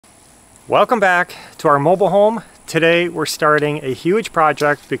Welcome back to our mobile home. Today we're starting a huge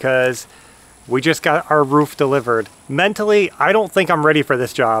project because we just got our roof delivered. Mentally, I don't think I'm ready for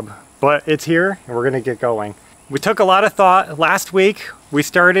this job, but it's here and we're gonna get going. We took a lot of thought. Last week, we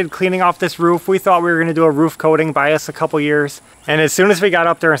started cleaning off this roof. We thought we were gonna do a roof coating, buy us a couple years. And as soon as we got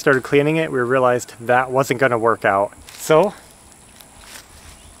up there and started cleaning it, we realized that wasn't gonna work out. So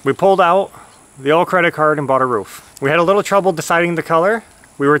we pulled out the old credit card and bought a roof. We had a little trouble deciding the color.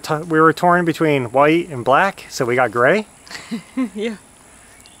 We were torn between white and black, so we got gray. Yeah.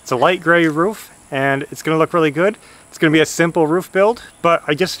 It's a light gray roof, and it's gonna look really good. It's gonna be a simple roof build, but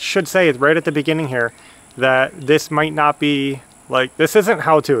I just should say right at the beginning here that this might not be, this isn't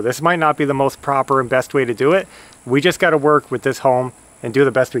how-to. This might not be the most proper and best way to do it. We just gotta work with this home and do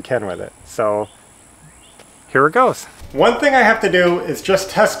the best we can with it. So here it goes. One thing I have to do is just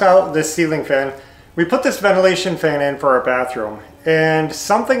test out this ceiling fan. We put this ventilation fan in for our bathroom, and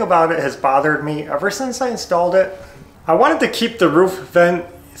something about it has bothered me ever since I installed it. I wanted to keep the roof vent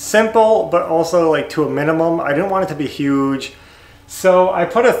simple, but also to a minimum. I didn't want it to be huge. So I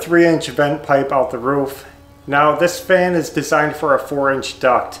put a 3-inch vent pipe out the roof. Now this fan is designed for a 4-inch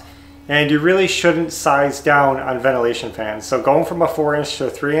duct, and you really shouldn't size down on ventilation fans. So going from a 4-inch to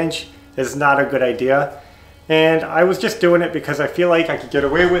a 3-inch is not a good idea. And I was just doing it because I feel like I could get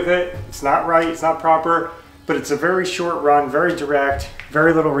away with it. It's not right, it's not proper, but it's a very short run, very direct,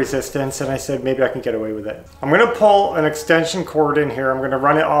 very little resistance, and I said maybe I can get away with it. I'm gonna pull an extension cord in here. I'm gonna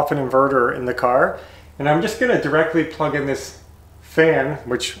run it off an inverter in the car, and I'm just gonna directly plug in this fan,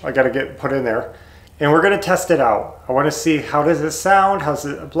 which I gotta get put in there, and we're gonna test it out. I wanna see how does it sound, how does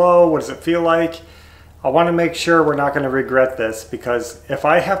it blow, what does it feel like. I want to make sure we're not going to regret this, because if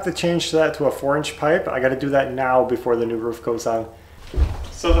I have to change that to a 4-inch pipe, I got to do that now before the new roof goes on.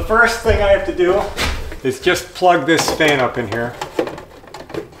 So the first thing I have to do is just plug this fan up in here.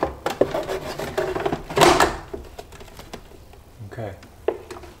 Okay.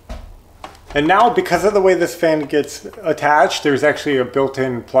 And now, because of the way this fan gets attached, there's actually a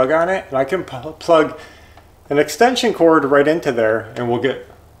built-in plug on it, and I can plug an extension cord right into there and we'll get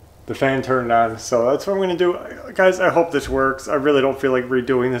the fan turned on. So that's what I'm going to do. Guys, I hope this works. I really don't feel like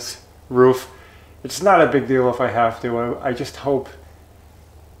redoing this roof. It's not a big deal if I have to. I just hope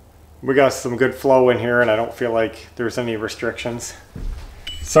we got some good flow in here and I don't feel like there's any restrictions.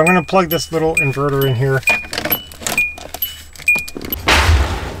 So I'm going to plug this little inverter in here.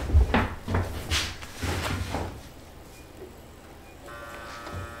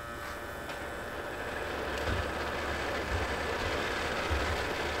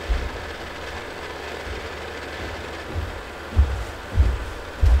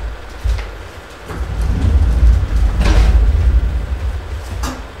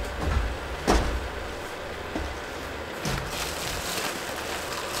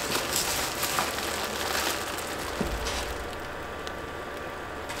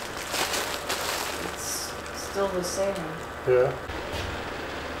 Still the same. Yeah.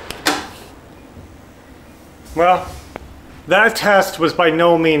 Well, that test was by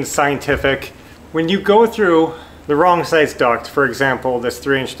no means scientific. When you go through the wrong size duct, for example, this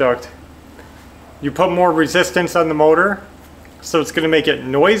 3-inch duct, you put more resistance on the motor, so it's going to make it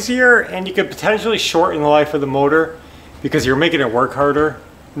noisier, and you could potentially shorten the life of the motor because you're making it work harder.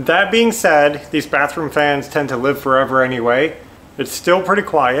 That being said, these bathroom fans tend to live forever anyway. It's still pretty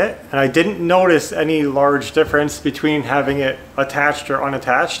quiet, and I didn't notice any large difference between having it attached or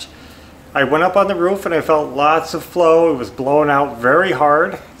unattached. I went up on the roof and I felt lots of flow. It was blowing out very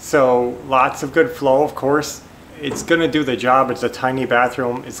hard, so lots of good flow, of course. It's gonna do the job. It's a tiny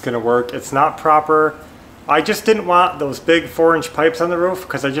bathroom. It's gonna work. It's not proper. I just didn't want those big 4-inch pipes on the roof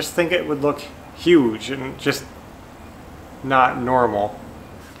because I just think it would look huge and just not normal.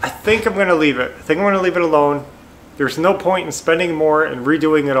 I think I'm gonna leave it. I think I'm gonna leave it alone. There's no point in spending more and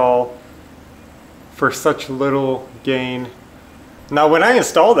redoing it all for such little gain. Now, when I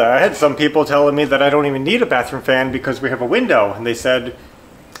installed that, I had some people telling me that I don't even need a bathroom fan because we have a window. And they said,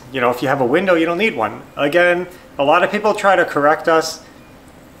 you know, if you have a window, you don't need one. Again, a lot of people try to correct us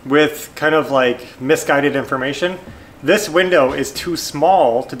with kind of misguided information. This window is too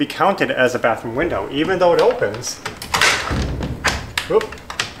small to be counted as a bathroom window, even though it opens. Oop.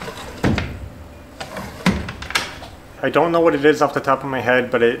 I don't know what it is off the top of my head,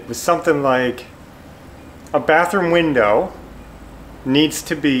 but it was something like a bathroom window needs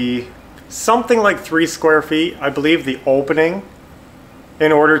to be something like 3 square feet, I believe, the opening,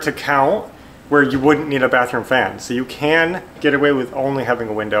 in order to count where you wouldn't need a bathroom fan. So you can get away with only having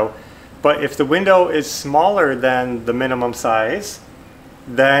a window, but if the window is smaller than the minimum size,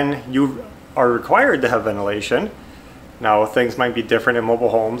 then you are required to have ventilation. Now, things might be different in mobile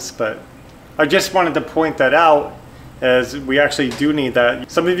homes, but I just wanted to point that out, as we actually do need that.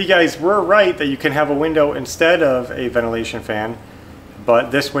 Some of you guys were right that you can have a window instead of a ventilation fan,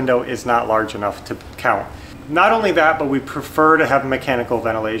 but this window is not large enough to count. Not only that, but we prefer to have mechanical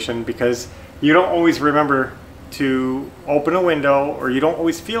ventilation because you don't always remember to open a window, or you don't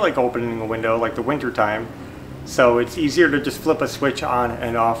always feel like opening a window like the winter time. So it's easier to just flip a switch on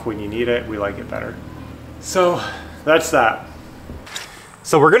and off when you need it. We like it better. So that's that.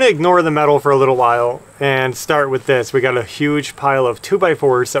 So we're gonna ignore the metal for a little while and start with this. We got a huge pile of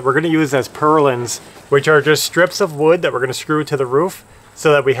 2x4s that we're gonna use as purlins, which are just strips of wood that we're gonna screw to the roof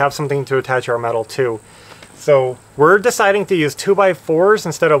so that we have something to attach our metal to. So we're deciding to use 2x4s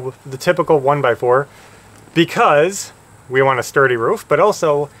instead of the typical 1x4 because we want a sturdy roof, but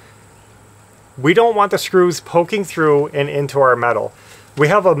also we don't want the screws poking through and into our metal. We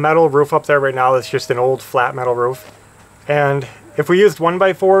have a metal roof up there right now that's just an old flat metal roof. And if we used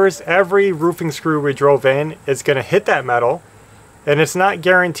 1x4s, every roofing screw we drove in is going to hit that metal, and it's not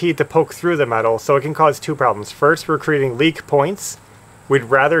guaranteed to poke through the metal, so it can cause two problems. First, we're creating leak points. We'd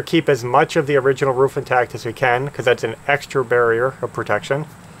rather keep as much of the original roof intact as we can, because that's an extra barrier of protection.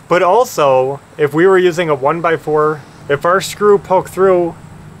 But also, if we were using a 1x4, if our screw poked through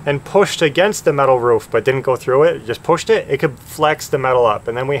and pushed against the metal roof but didn't go through it, just pushed it, it could flex the metal up,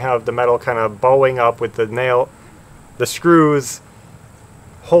 and then we have the metal kind of bowing up with the screws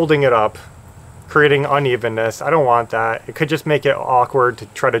holding it up, creating unevenness. I don't want that. It could just make it awkward to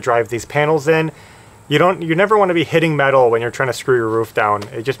try to drive these panels in. You never want to be hitting metal when you're trying to screw your roof down.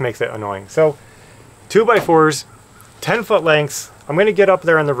 It just makes it annoying. So 2x4s, 10-foot lengths. I'm going to get up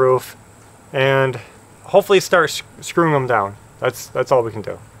there on the roof and hopefully start screwing them down. That's all we can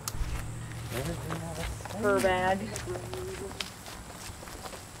do. Per bag.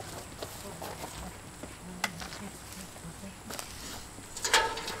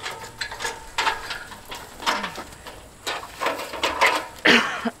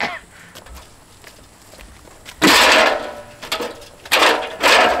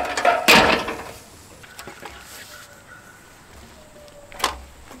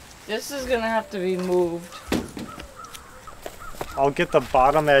 This is gonna have to be moved. I'll get the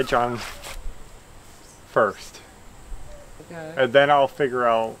bottom edge on first. Okay. And then I'll figure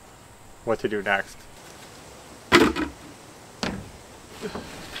out what to do next.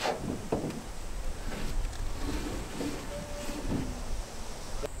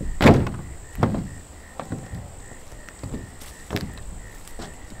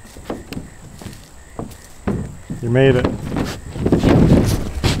 You made it.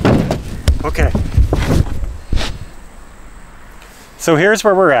 Okay. So here's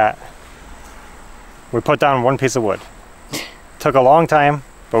where we're at. We put down one piece of wood. Took a long time,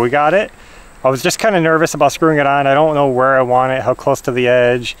 but we got it. I was just kind of nervous about screwing it on. I don't know where I want it, how close to the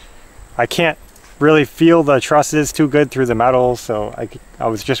edge. I can't really feel the trusses too good through the metal, so I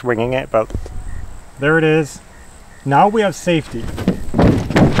was just winging it, but there it is. Now we have safety.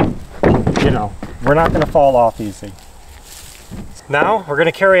 You know, we're not going to fall off easy. Now we're going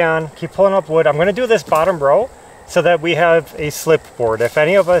to carry on, keep pulling up wood. I'm going to do this bottom row so that we have a slip board. If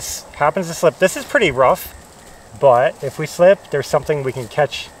any of us happens to slip, this is pretty rough, but if we slip, there's something we can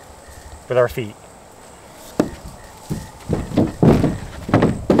catch with our feet.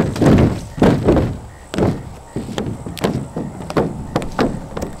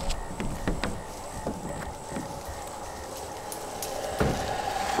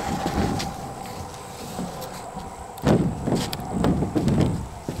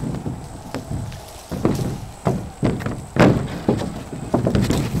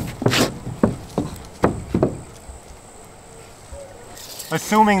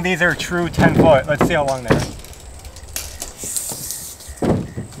 Assuming these are true 10 foot, let's see how long they are.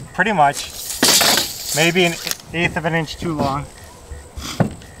 Pretty much. Maybe an 1/8 of an inch too long.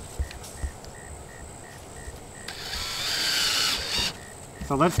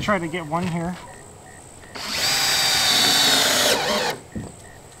 So let's try to get one here.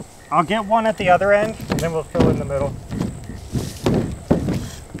 I'll get one at the other end, and then we'll fill in the middle.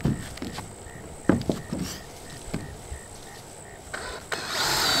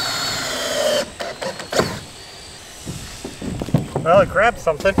 Well, it grabbed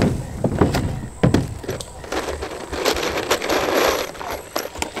something.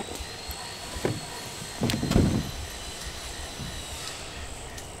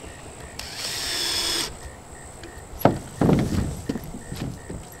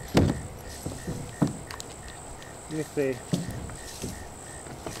 Let me see.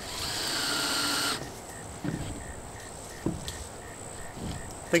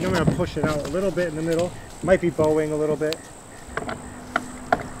 I think I'm going to push it out a little bit in the middle. Might be bowing a little bit.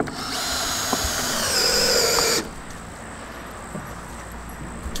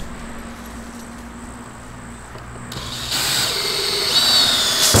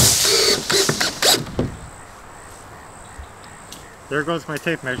 There goes my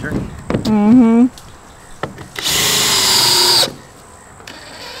tape measure. Mm-hmm.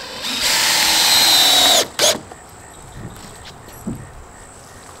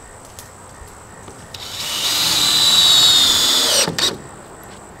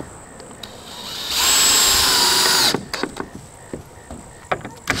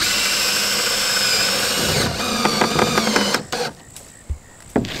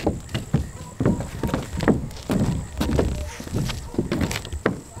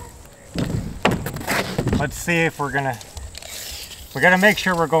 Let's see if we gotta make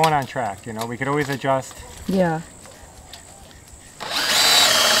sure we're going on track, you know, we could always adjust. Yeah.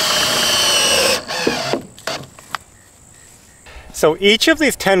 So each of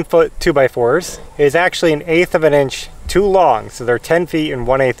these 10-foot 2x4s is actually 1/8 of an inch too long, so they're 10 feet and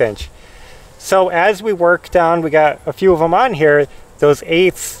 1/8 inch. So as we work down, we got a few of them on here, those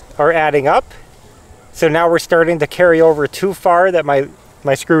eighths are adding up. So now we're starting to carry over too far that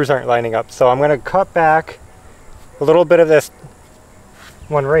my screws aren't lining up. So I'm gonna cut back a little bit of this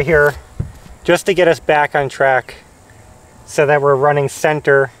one right here just to get us back on track so that we're running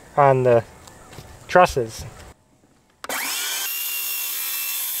center on the trusses. I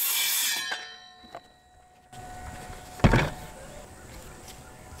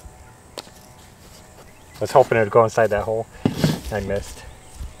was hoping it would go inside that hole. I missed.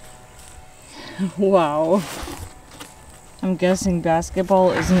 Wow. I'm guessing basketball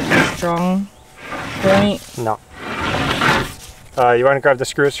isn't your strong point. No. You want to grab the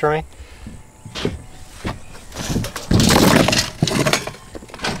screws for me?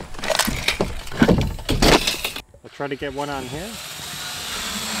 I'll try to get one on here.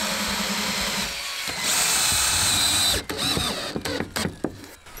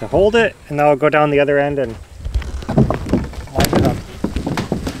 To hold it, and then I'll go down the other end and line it up.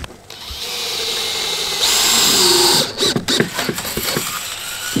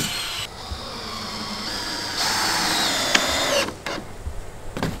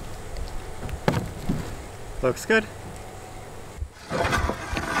 Looks good.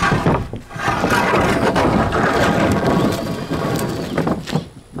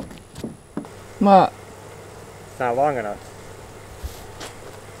 What? It's not long enough.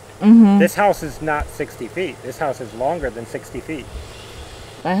 Mm-hmm. This house is not 60 feet. This house is longer than 60 feet.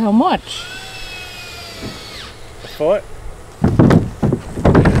 By how much? A foot?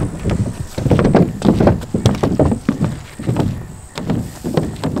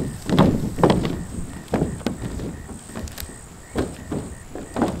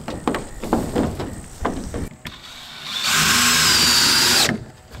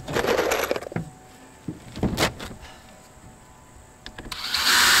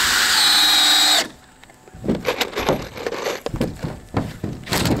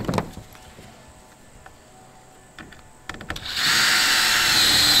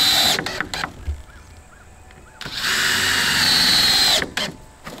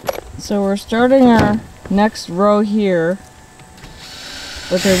 So we're starting our next row here,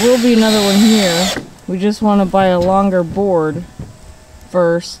 but there will be another one here. We just want to buy a longer board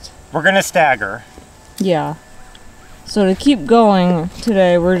first. We're gonna stagger. Yeah. So to keep going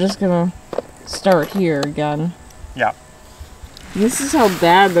today, we're just gonna start here again. Yeah. This is how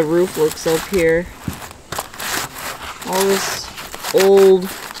bad the roof looks up here. All this old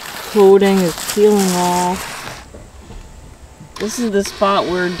coating is peeling off. This is the spot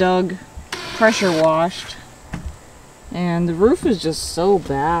where Doug pressure washed. And the roof is just so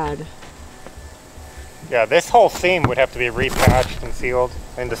bad. Yeah, this whole seam would have to be repatched and sealed,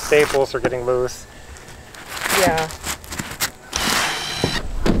 and the staples are getting loose. Yeah.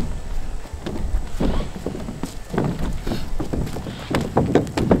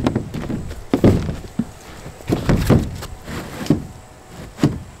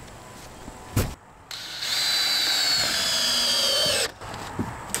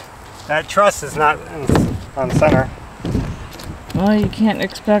 That truss is not on center. Well, you can't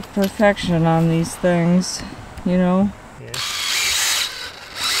expect perfection on these things, you know? Yeah.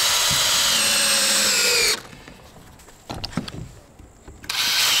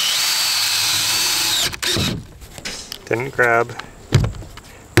 Didn't grab.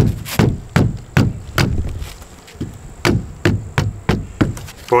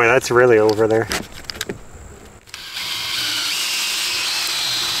 Boy, that's really over there.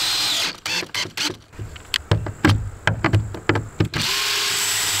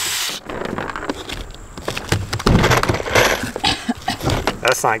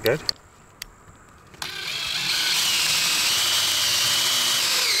 That's not good.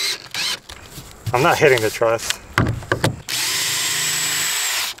 I'm not hitting the truss.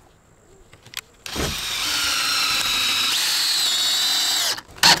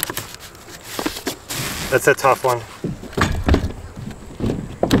 That's a tough one.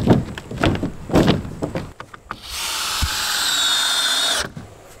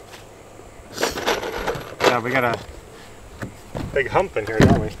 Yeah, we got a big hump in here,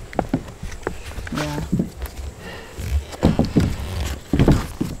 don't we? Yeah.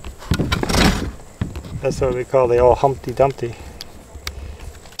 That's what we call the old Humpty Dumpty.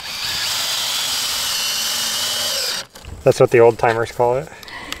 That's what the old timers call it.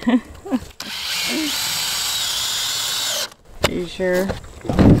 Are you sure?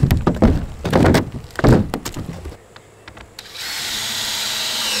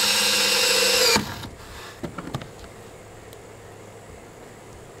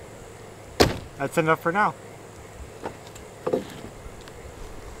 That's enough for now.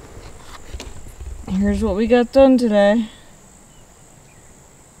 Here's what we got done today.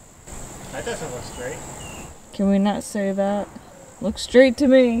 That doesn't look straight. Can we not say that? Looks straight to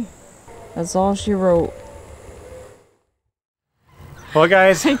me. That's all she wrote. Well,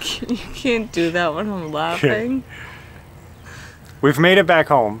 guys, You can't do that when I'm laughing. we've made it back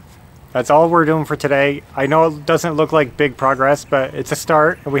home. That's all we're doing for today. I know it doesn't look like big progress, but it's a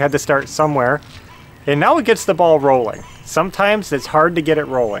start, and we had to start somewhere. And now it gets the ball rolling. Sometimes it's hard to get it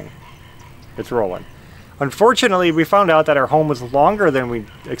rolling. It's rolling. Unfortunately, we found out that our home was longer than we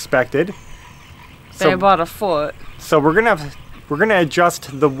expected. By about a foot. So we're gonna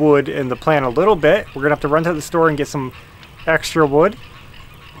adjust the wood and the plan a little bit. We're gonna have to run to the store and get some extra wood.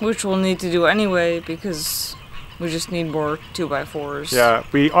 Which we'll need to do anyway because we just need more 2x4s. Yeah,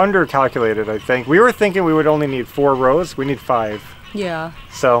 we undercalculated, I think. We were thinking we would only need 4 rows. We need 5. Yeah.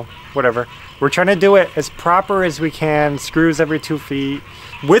 So, whatever. We're trying to do it as proper as we can, screws every 2 feet.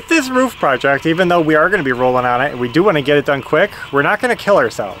 With this roof project, even though we are going to be rolling on it and we do want to get it done quick, we're not going to kill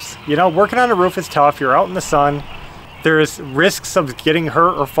ourselves. You know, working on a roof is tough. You're out in the sun. There's risks of getting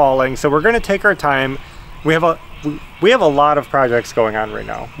hurt or falling, so we're going to take our time. We have a lot of projects going on right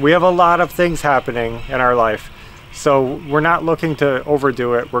now. We have a lot of things happening in our life. So we're not looking to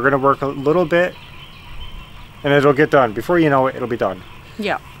overdo it. We're going to work a little bit and it'll get done. Before you know it, it'll be done.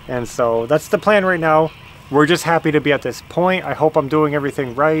 Yeah. And so that's the plan right now. We're just happy to be at this point. I hope I'm doing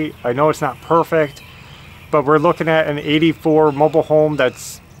everything right. I know it's not perfect, but we're looking at an 84 mobile home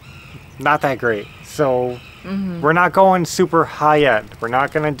that's not that great. So we're not going super high end. We're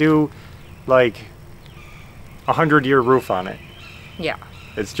not going to do like a 100-year roof on it. Yeah.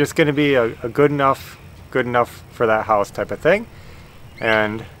 It's just going to be a good enough for that house type of thing,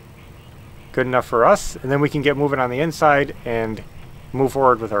 and good enough for us, and then we can get moving on the inside and move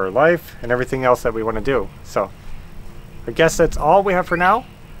forward with our life and everything else that we want to do. So I guess that's all we have for now.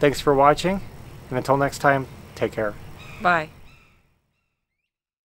 Thanks for watching, and until next time, take care. Bye.